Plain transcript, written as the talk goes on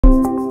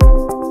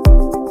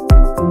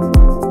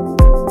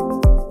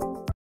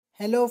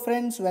Hello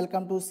friends,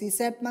 welcome to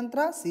CSAT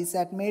Mantra,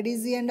 CSAT made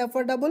easy and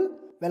affordable.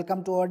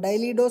 Welcome to our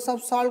daily dose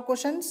of solved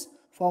questions.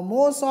 For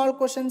more solved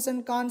questions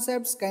and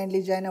concepts,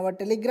 kindly join our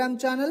Telegram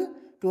channel.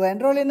 To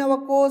enroll in our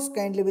course,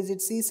 kindly visit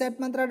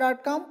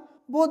csatmantra.com.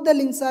 Both the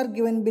links are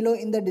given below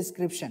in the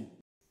description.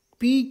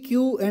 P,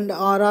 Q and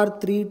R are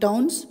three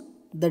towns.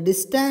 The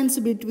distance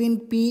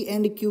between P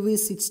and Q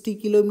is 60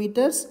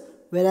 kilometers,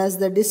 whereas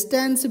the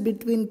distance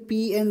between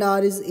P and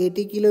R is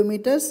 80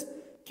 kilometers.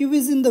 Q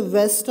is in the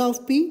west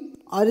of P.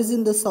 R is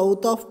in the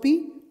south of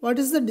P. What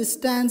is the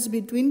distance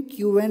between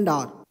Q and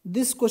R?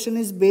 This question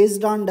is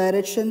based on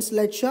directions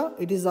lecture.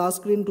 It is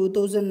asked in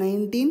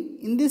 2019.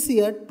 In this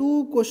year,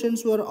 2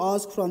 questions were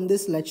asked from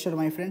this lecture,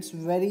 my friends.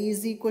 Very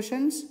easy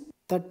questions.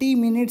 30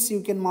 minutes you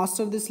can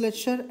master this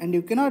lecture and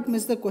you cannot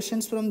miss the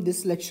questions from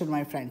this lecture,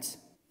 my friends.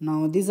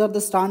 Now, these are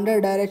the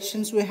standard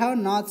directions we have: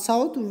 north,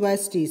 south,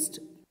 west, east.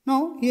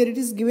 Now, here it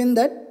is given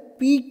that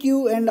P,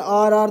 Q and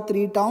R are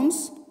 3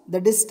 towns. The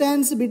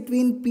distance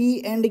between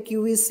P and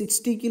Q is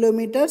 60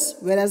 kilometers,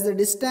 whereas the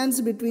distance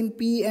between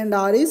P and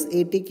R is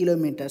 80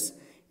 kilometers.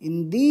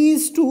 In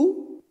these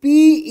two,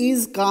 P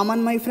is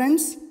common, my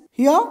friends.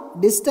 Here,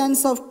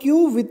 distance of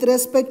Q with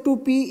respect to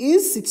P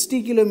is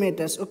 60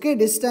 kilometers. Okay,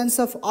 distance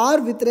of R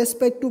with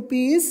respect to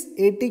P is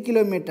 80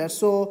 kilometers.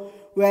 So,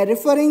 we are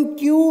referring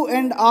Q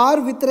and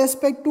R with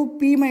respect to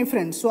P, my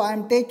friends. So, I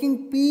am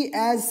taking P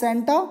as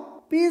center.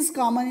 P is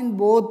common in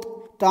both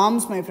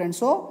terms, my friends.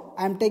 So,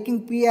 I am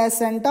taking P as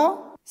center.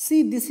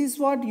 See, this is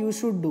what you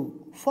should do.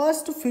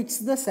 First, fix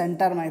the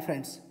center, my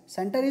friends.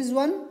 Center is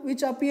one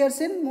which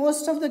appears in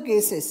most of the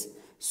cases.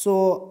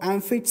 So, I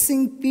am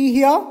fixing P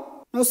here.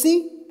 Now,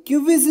 see,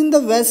 Q is in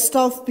the west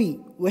of P.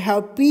 We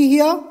have P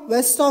here,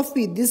 west of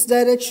P, this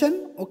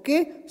direction.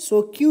 Okay,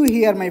 so Q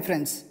here, my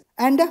friends.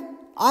 And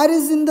R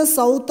is in the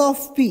south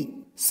of P.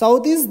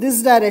 South is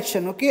this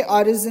direction. Okay,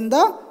 R is in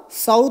the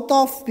south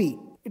of P.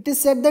 It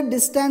is said that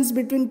distance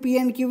between P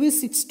and Q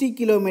is 60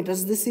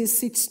 kilometers. This is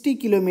 60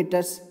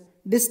 kilometers.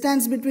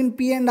 Distance between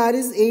P and R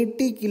is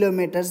 80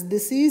 kilometers.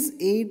 This is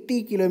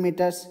 80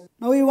 kilometers.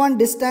 Now we want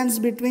distance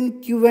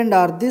between Q and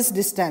R. This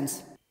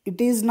distance. It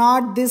is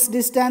not this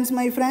distance,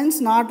 my friends.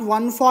 Not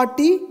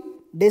 140.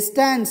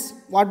 Distance.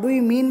 What do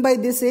we mean by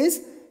this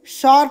is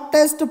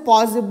shortest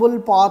possible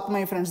path,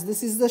 my friends.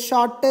 This is the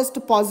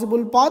shortest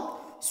possible path.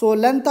 So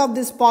length of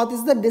this path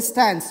is the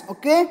distance.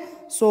 Okay.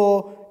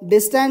 So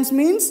distance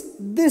means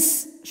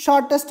this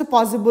shortest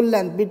possible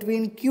length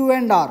between Q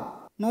and R.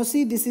 Now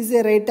see, this is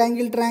a right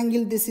angle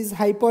triangle. This is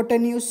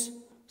hypotenuse.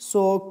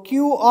 So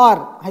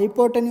QR,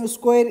 hypotenuse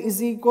square,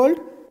 is equal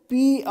to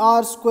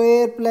PR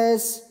square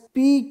plus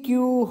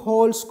PQ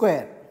whole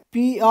square.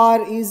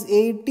 PR is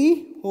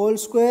 80 whole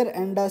square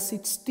and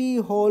 60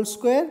 whole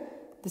square.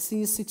 This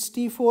is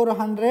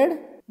 6400.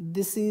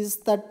 This is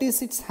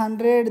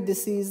 3600.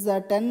 This is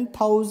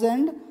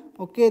 10,000.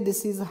 Okay,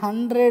 this is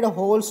 100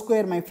 whole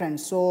square, my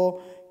friends.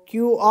 So,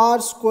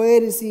 QR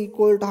square is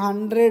equal to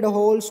 100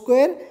 whole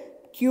square.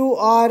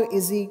 QR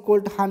is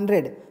equal to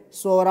 100.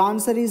 So, our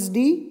answer is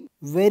D.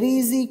 Very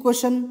easy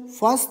question.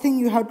 First thing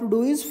you have to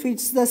do is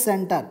fix the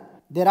center.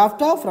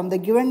 Thereafter, from the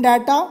given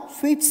data,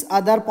 fix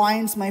other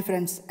points, my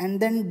friends. And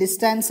then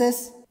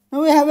distances.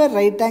 Now, we have a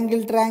right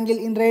angle triangle.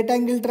 In right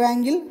angle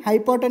triangle,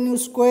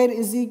 hypotenuse square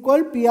is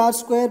equal to PR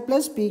square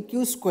plus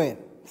PQ square.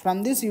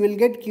 From this, you will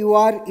get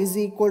QR is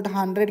equal to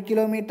 100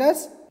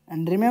 kilometers.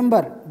 And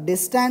remember,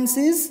 distance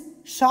is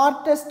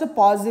shortest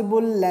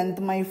possible length,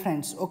 my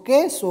friends.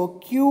 Okay, so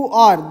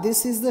QR,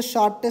 this is the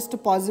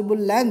shortest possible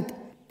length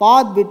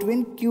path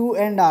between Q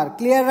and R.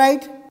 Clear,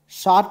 right?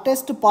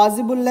 Shortest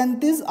possible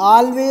length is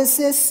always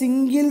a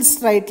single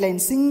straight line.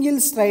 Single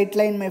straight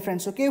line, my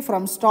friends. Okay,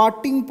 from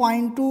starting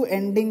point to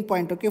ending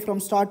point. Okay, from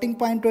starting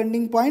point to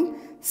ending point,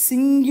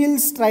 single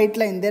straight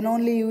line. Then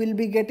only you will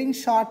be getting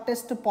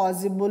shortest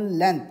possible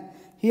length.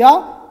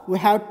 Here we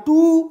have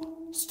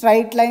 2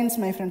 straight lines,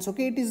 my friends.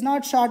 Okay, it is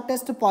not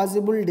shortest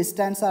possible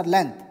distance or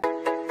length.